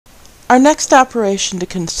Our next operation to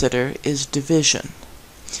consider is division.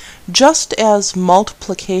 Just as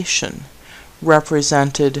multiplication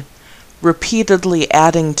represented repeatedly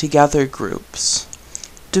adding together groups,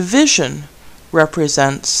 division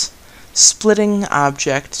represents splitting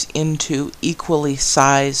objects into equally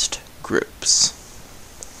sized groups.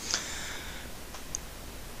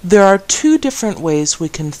 There are two different ways we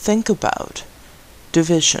can think about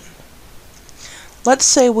division. Let's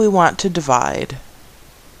say we want to divide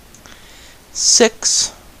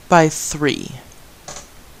 6 by 3.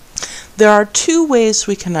 There are two ways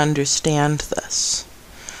we can understand this.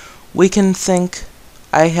 We can think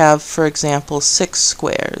I have, for example, 6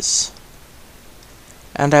 squares,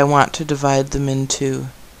 and I want to divide them into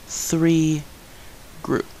 3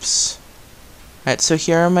 groups. Right, so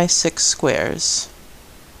here are my 6 squares,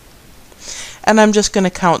 and I'm just going to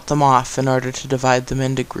count them off in order to divide them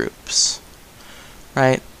into groups.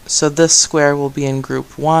 Right, so this square will be in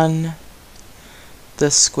group 1,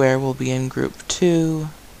 this square will be in group 2,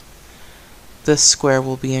 this square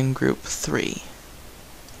will be in group 3.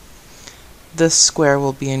 This square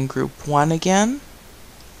will be in group 1 again,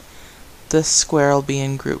 this square will be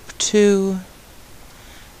in group 2,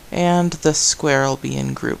 and this square will be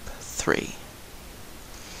in group 3.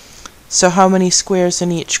 So how many squares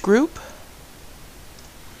in each group?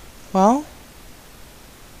 Well,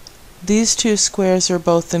 these two squares are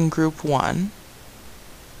both in group 1,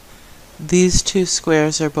 these two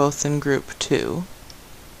squares are both in group 2,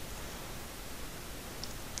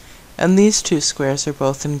 and these two squares are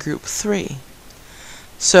both in group 3.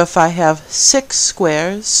 So if I have 6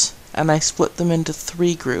 squares and I split them into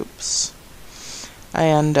 3 groups, I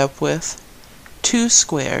end up with 2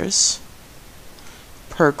 squares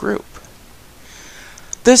per group.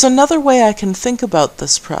 There's another way I can think about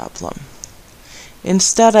this problem.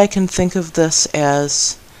 Instead, I can think of this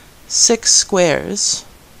as 6 squares,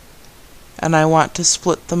 and I want to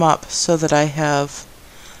split them up so that I have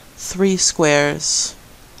 3 squares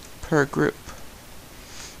per group.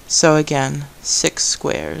 So again, 6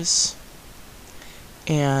 squares,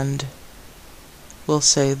 and we'll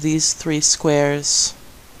say these 3 squares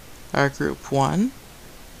are group 1,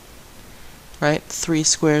 right? 3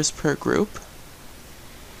 squares per group.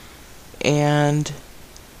 And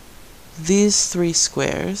these 3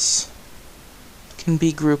 squares can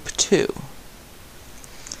be group 2,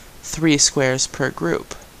 3 squares per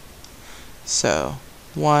group. So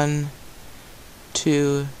 1,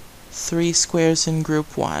 2, 3 squares in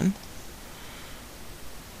group 1,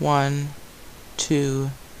 1,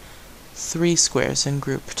 2, 3 squares in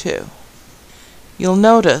group 2. You'll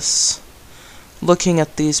notice, looking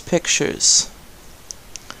at these pictures,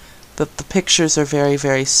 that the pictures are very,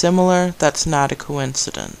 very similar. That's not a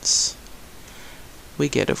coincidence. We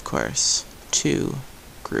get, of course, 2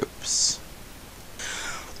 groups.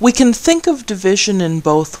 We can think of division in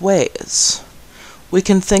both ways. We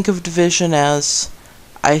can think of division as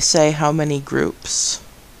I say how many groups,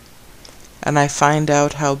 and I find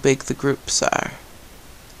out how big the groups are.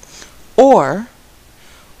 Or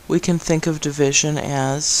we can think of division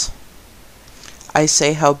as I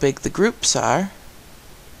say how big the groups are,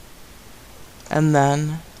 and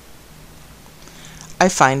then I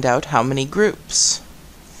find out how many groups.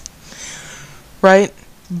 Right?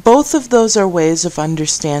 Both of those are ways of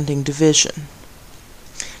understanding division.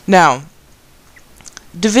 Now,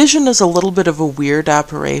 division is a little bit of a weird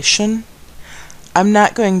operation. I'm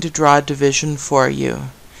not going to draw division for you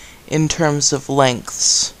in terms of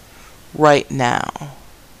lengths right now.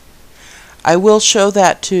 I will show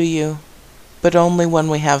that to you, but only when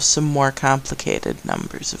we have some more complicated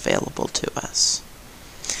numbers available to us.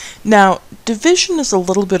 Now, division is a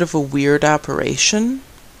little bit of a weird operation,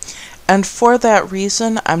 and for that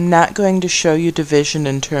reason, I'm not going to show you division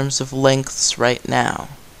in terms of lengths right now.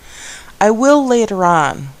 I will later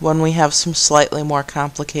on, when we have some slightly more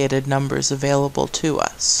complicated numbers available to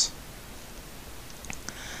us.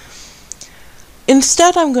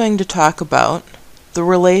 Instead, I'm going to talk about the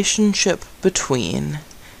relationship between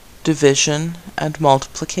division and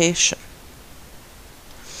multiplication.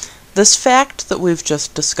 This fact that we've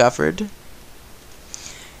just discovered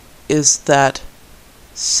is that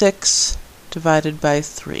 6 divided by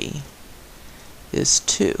 3 is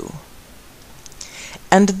 2.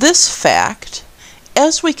 And this fact,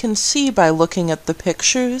 as we can see by looking at the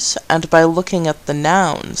pictures and by looking at the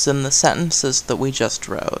nouns in the sentences that we just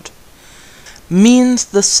wrote, means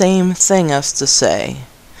the same thing as to say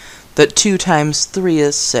that 2 times 3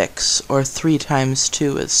 is 6, or 3 times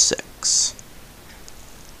 2 is 6.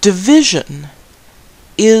 Division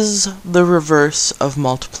is the reverse of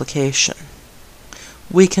multiplication.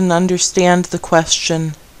 We can understand the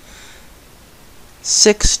question,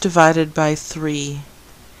 6 divided by 3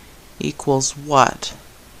 equals what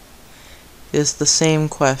is the same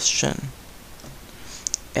question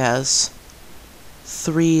as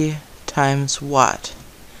 3 times what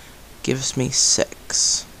gives me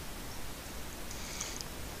 6.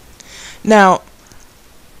 Now,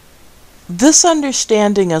 this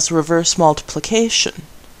understanding as reverse multiplication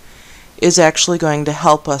is actually going to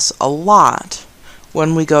help us a lot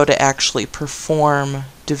when we go to actually perform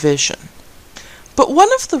division. But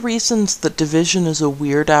one of the reasons that division is a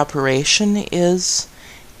weird operation is,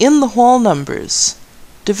 in the whole numbers,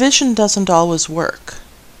 division doesn't always work.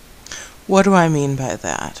 What do I mean by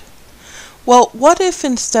that? Well, what if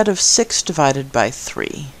instead of 6 divided by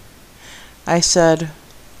 3, I said,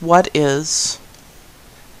 what is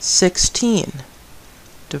 16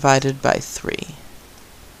 divided by 3?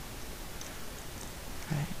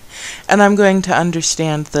 Right. And I'm going to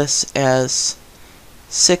understand this as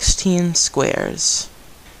 16 squares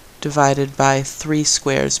divided by 3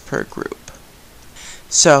 squares per group.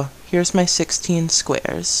 So here's my 16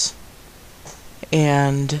 squares,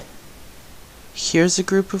 and here's a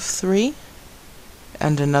group of 3,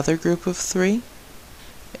 and another group of 3,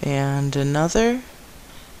 and another,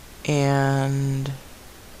 and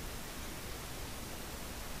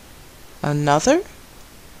another,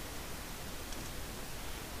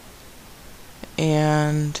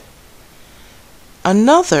 and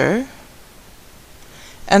another,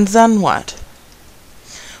 and then what?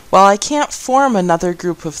 Well, I can't form another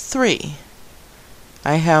group of 3.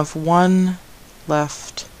 I have 1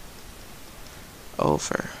 left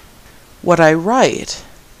over. What I write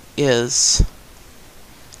is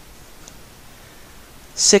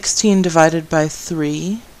 16 divided by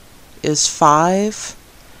 3 is 5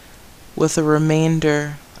 with a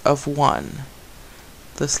remainder of 1.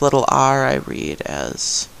 This little r I read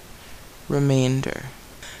as remainder.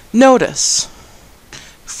 Notice,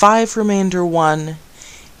 5 remainder 1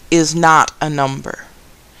 is not a number.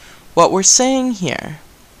 What we're saying here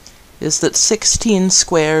is that 16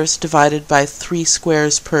 squares divided by 3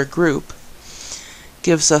 squares per group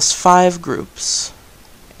gives us 5 groups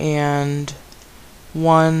and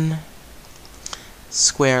 1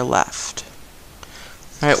 square left.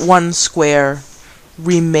 All right, 1 square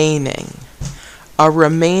remaining, a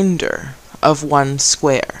remainder of 1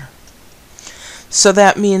 square. So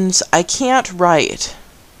that means I can't write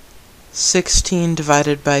 16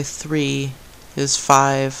 divided by 3 is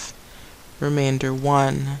 5, remainder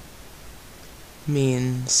 1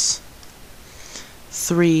 means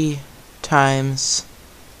 3 times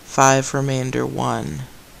 5 remainder 1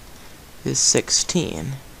 is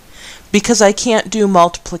 16. Because I can't do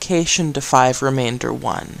multiplication to 5 remainder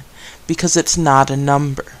 1, because it's not a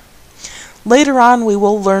number. Later on we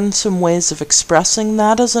will learn some ways of expressing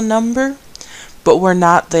that as a number, but we're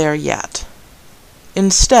not there yet.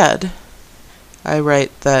 Instead, I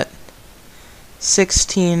write that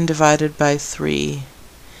 16 divided by 3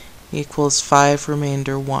 equals 5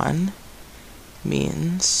 remainder 1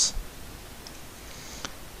 means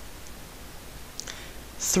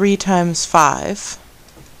 3 times 5,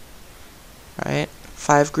 right,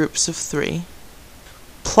 5 groups of 3,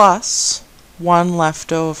 plus 1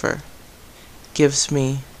 left over gives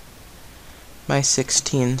me my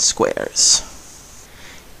 16 squares.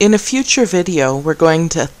 In a future video, we're going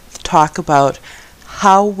to talk about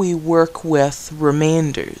how we work with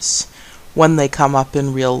remainders when they come up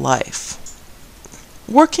in real life.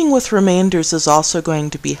 Working with remainders is also going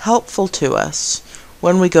to be helpful to us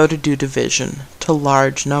when we go to do division to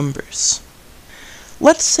large numbers.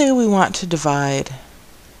 Let's say we want to divide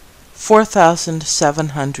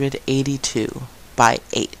 4,782 by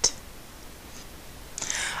 8.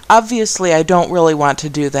 Obviously, I don't really want to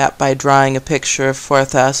do that by drawing a picture of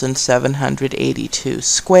 4,782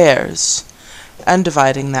 squares and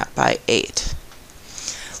dividing that by 8.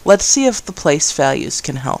 Let's see if the place values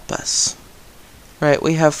can help us. Right,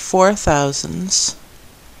 we have 4,000s,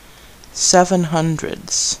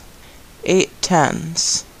 700s, 8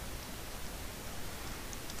 tens,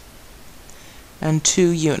 and 2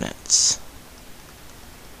 units.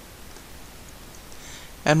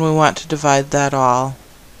 And we want to divide that all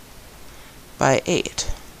by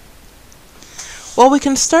 8. Well, we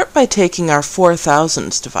can start by taking our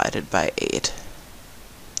 4,000s divided by 8.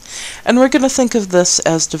 And we're going to think of this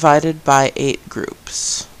as divided by 8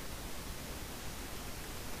 groups.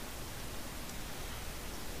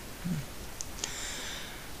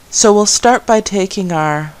 So we'll start by taking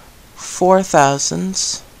our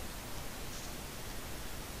 4,000s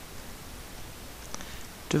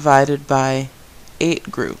divided by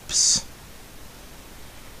 8 groups.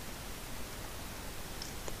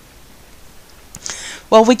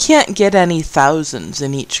 Well, we can't get any thousands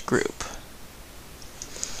in each group,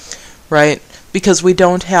 right? Because we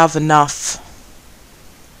don't have enough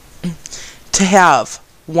to have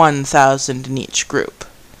 1,000 in each group.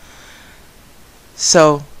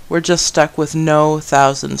 So we're just stuck with no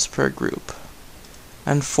thousands per group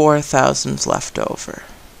and 4 thousands left over.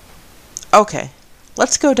 Okay,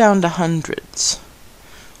 let's go down to hundreds.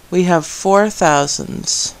 We have 4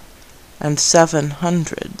 thousands and 7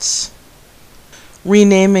 hundreds.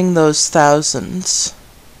 Renaming those thousands,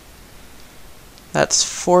 that's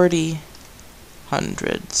 40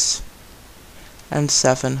 hundreds and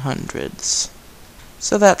 7 hundreds.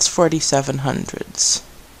 So that's 47 hundreds.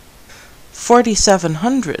 47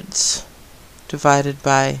 hundreds divided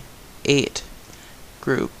by 8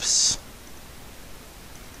 groups.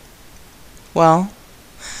 Well,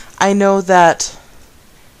 I know that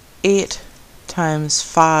 8 times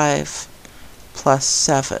 5 plus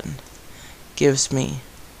 7 gives me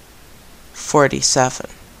 47,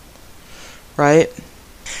 right?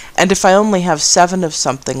 And if I only have 7 of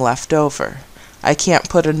something left over, I can't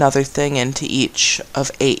put another thing into each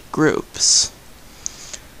of 8 groups.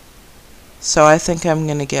 So I think I'm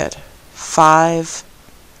going to get 5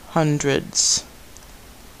 hundreds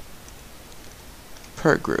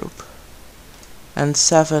per group and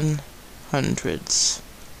 7 hundreds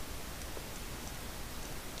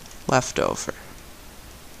left over.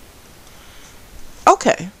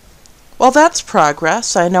 Okay, well that's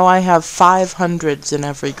progress. I know I have 5 hundreds in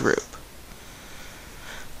every group.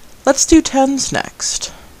 Let's do tens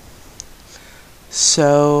next.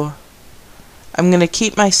 So I'm going to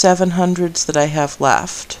keep my 7 hundreds that I have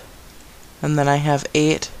left, and then I have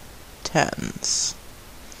 8 tens.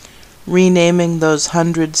 Renaming those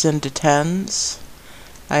hundreds into tens,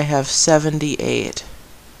 I have 78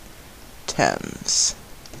 tens.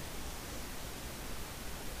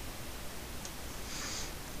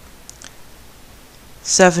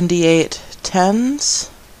 "78 tens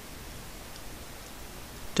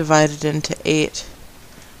divided into 8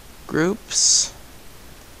 groups.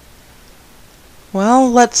 Well,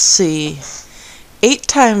 let's see. 8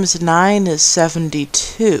 times 9 is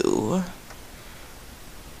 72.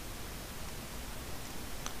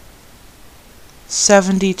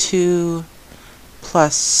 72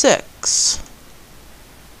 plus 6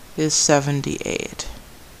 is 78.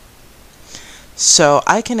 So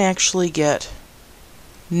I can actually get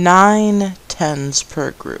 9 tens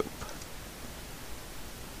per group.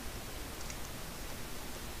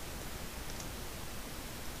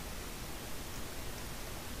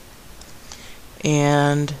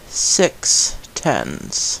 And 6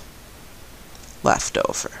 tens left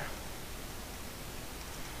over.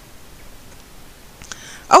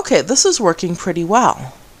 Okay, this is working pretty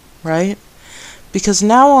well, right? Because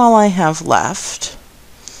now all I have left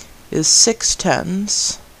is 6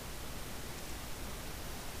 tens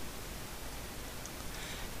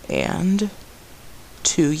and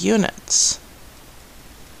 2 units.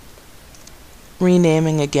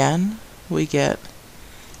 Renaming again, we get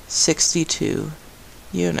 62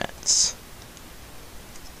 units.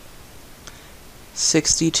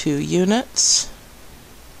 62 units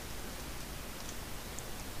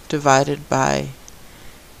divided by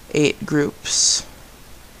 8 groups.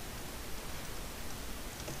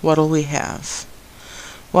 What'll we have?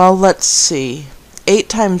 Well, let's see. 8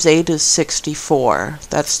 times 8 is 64.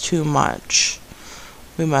 That's too much.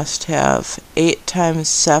 We must have 8 times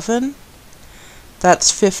 7.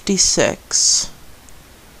 That's 56.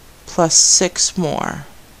 Plus 6 more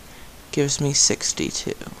gives me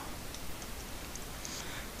 62.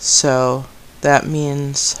 So that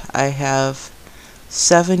means I have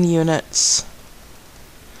 7 units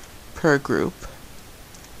per group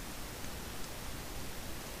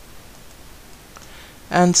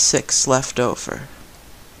and 6 left over.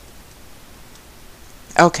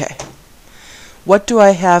 Okay, what do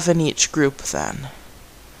I have in each group then?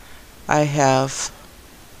 I have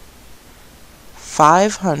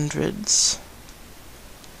 5 hundreds,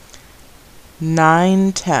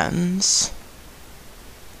 9 tens,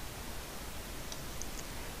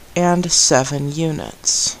 and 7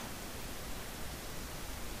 units.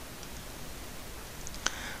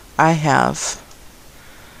 I have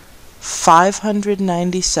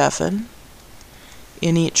 597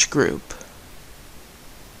 in each group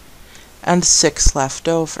and 6 left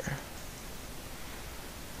over.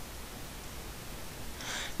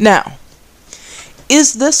 Now,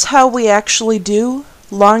 is this how we actually do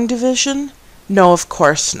long division? No, of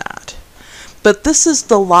course not. But this is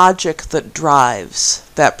the logic that drives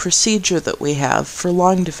that procedure that we have for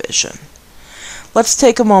long division. Let's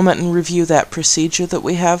take a moment and review that procedure that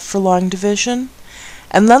we have for long division,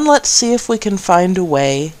 And then let's see if we can find a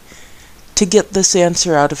way to get this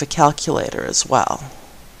answer out of a calculator as well.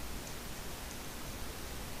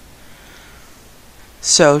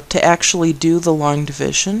 So to actually do the long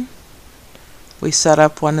division, we set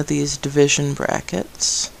up one of these division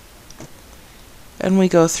brackets, and we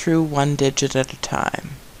go through one digit at a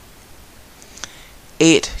time.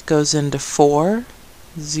 8 goes into 4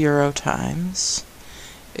 0 times.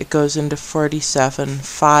 It goes into 47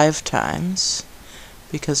 5 times,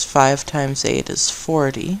 because 5 times 8 is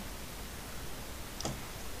 40.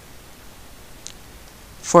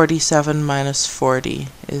 47 minus 40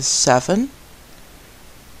 is 7.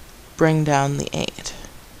 Bring down the 8.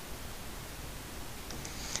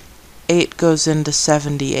 8 goes into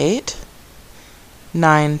 78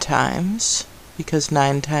 9 times, because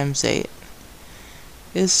 9 times 8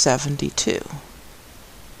 is 72.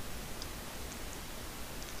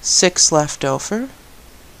 6 left over.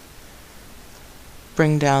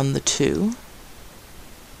 Bring down the 2.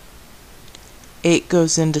 8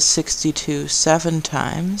 goes into 62 7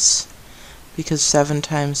 times, because 7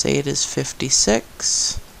 times 8 is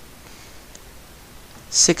 56.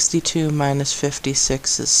 62 minus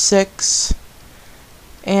 56 is 6,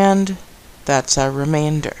 and that's our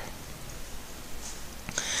remainder.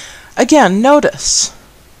 Again, notice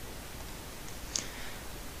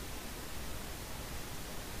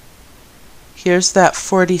here's that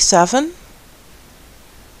 47.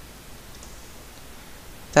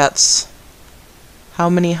 That's how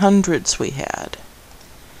many hundreds we had.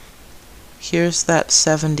 Here's that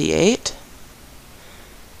 78.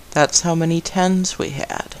 That's how many tens we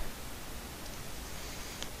had.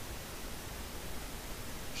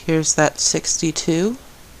 Here's that 62.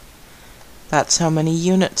 That's how many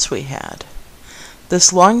units we had.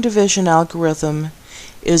 This long division algorithm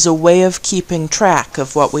is a way of keeping track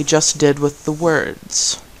of what we just did with the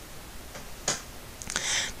words.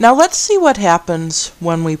 Now let's see what happens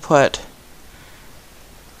when we put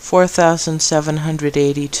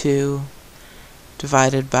 4,782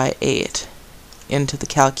 divided by 8 into the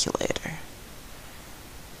calculator.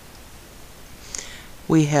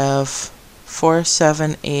 We have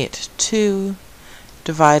 4782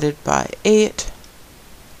 divided by 8.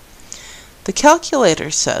 The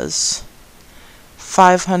calculator says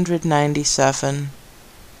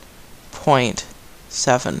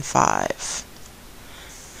 597.75.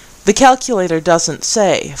 The calculator doesn't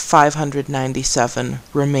say 597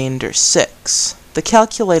 remainder 6. The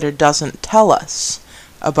calculator doesn't tell us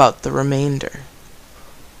about the remainder.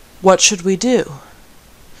 What should we do?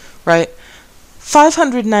 Right?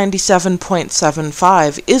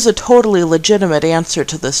 597.75 is a totally legitimate answer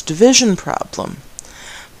to this division problem,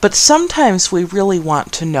 but sometimes we really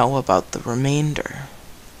want to know about the remainder.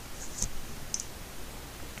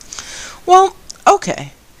 Well,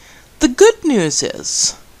 okay. The good news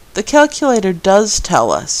is the calculator does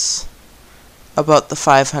tell us about the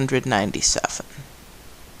 597.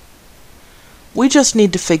 We just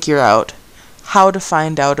need to figure out how to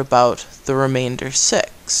find out about the remainder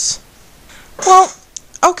 6. Well,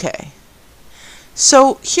 okay.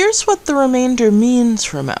 So here's what the remainder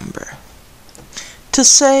means, remember. To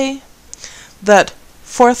say that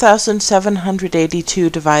 4,782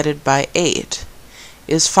 divided by 8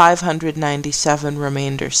 is 597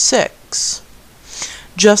 remainder 6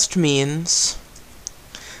 just means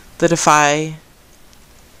that if I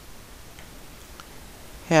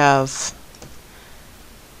have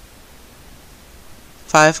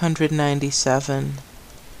 597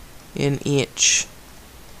 in each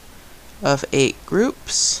of 8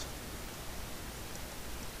 groups,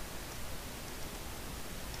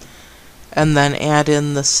 and then add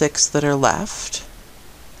in the 6 that are left,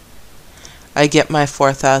 I get my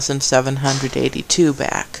 4,782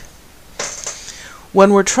 back.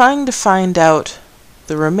 When we're trying to find out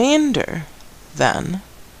the remainder, then,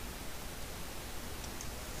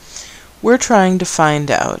 we're trying to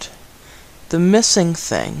find out the missing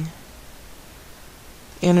thing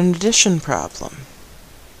in an addition problem,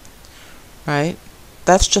 right?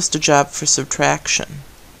 That's just a job for subtraction.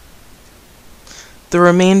 The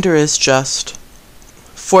remainder is just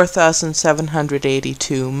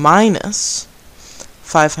 4,782 minus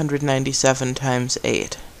 597 times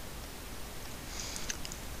 8.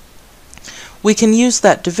 We can use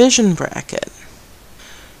that division bracket,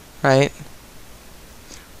 right?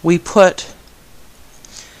 We put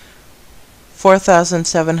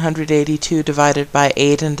 4,782 divided by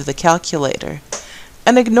 8 into the calculator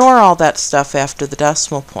and ignore all that stuff after the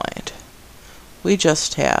decimal point. We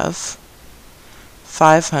just have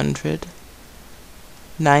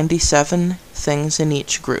 597 things in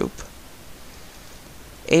each group.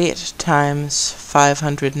 8 times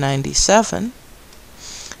 597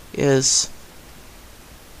 is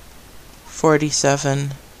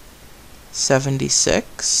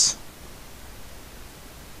 4776.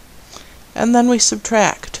 And then we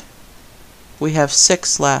subtract. We have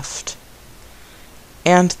 6 left.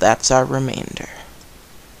 And that's our remainder.